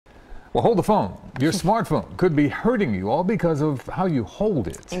Well, hold the phone. Your smartphone could be hurting you all because of how you hold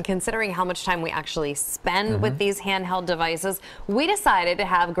it. And considering how much time we actually spend with these handheld devices, we decided to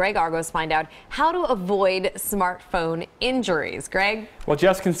have Greg Argos find out how to avoid smartphone injuries. Greg? Well,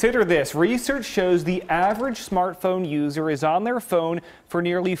 just consider this. Research shows the average smartphone user is on their phone for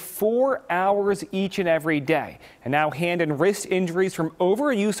nearly 4 hours each and every day. And now hand and wrist injuries from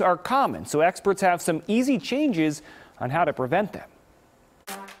overuse are common, so experts have some easy changes on how to prevent them.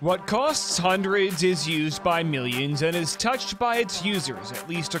 What costs hundreds is used by millions and is touched by its users, at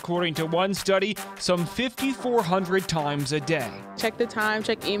least according to one study, some 5,400 times a day. Check the time,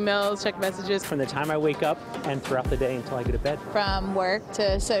 check emails, check messages. From the time I wake up and throughout the day until I go to bed. From work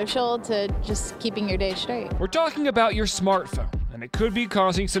to social to just keeping your day straight. We're talking about your smartphone, and it could be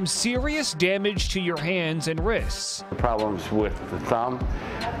causing some serious damage to your hands and wrists. Problems with the thumb,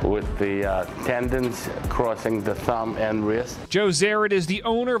 with the tendons crossing the thumb and wrist. Joe Zaret is the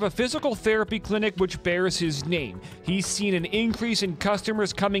owner of a physical therapy clinic which bears his name. He's seen an increase in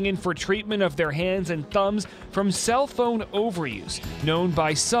customers coming in for treatment of their hands and thumbs from cell phone overuse, known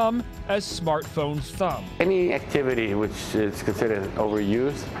by some as smartphone thumb. Any activity which is considered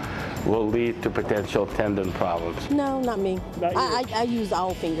overuse will lead to potential tendon problems. No, not me. I use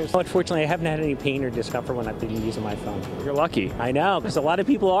all fingers. Unfortunately, I haven't had any pain or discomfort when I've been using my phone. You're lucky. I know, because a lot of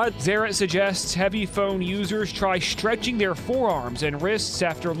people are. Zaret suggests heavy phone users try stretching their forearms and wrists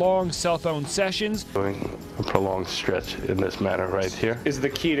after long cell phone sessions. Doing a prolonged stretch in this manner right here. Is the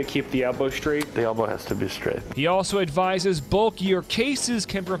key to keep the elbow straight? The elbow has to be straight. He also advises bulkier cases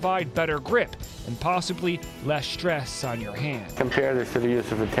can provide better grip and possibly less stress on your hand. Compare this to the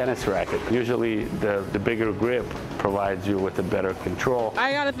use of a tennis racket. Usually the bigger grip provides you with a better control.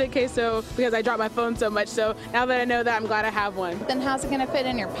 I got a thick case because I dropped my phone so much, so now that I know that, I'm glad I have one. Then how's it going to fit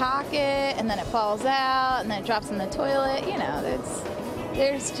in your pocket, and then it falls out, and then it drops in the toilet? You know,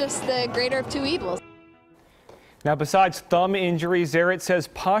 there's just the greater of two evils. Now, besides thumb injuries, Zaret says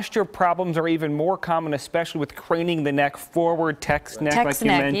posture problems are even more common, especially with craning the neck forward, text neck, like you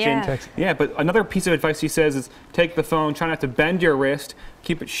mentioned. Yeah, but another piece of advice he says is take the phone, try not to bend your wrist,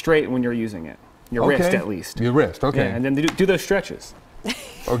 keep it straight when you're using it. Your wrist, at least. Your wrist, okay. Yeah, and then do those stretches.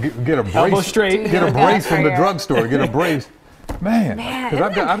 Or get a brace. Elbow straight. Get a brace from the drugstore. Get a brace. Man, because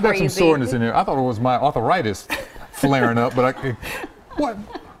I've got some soreness in there. I thought it was my arthritis flaring up, but what?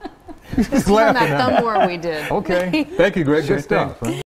 Just on that thumb war we did. Okay. Thank you, Greg. Good stuff.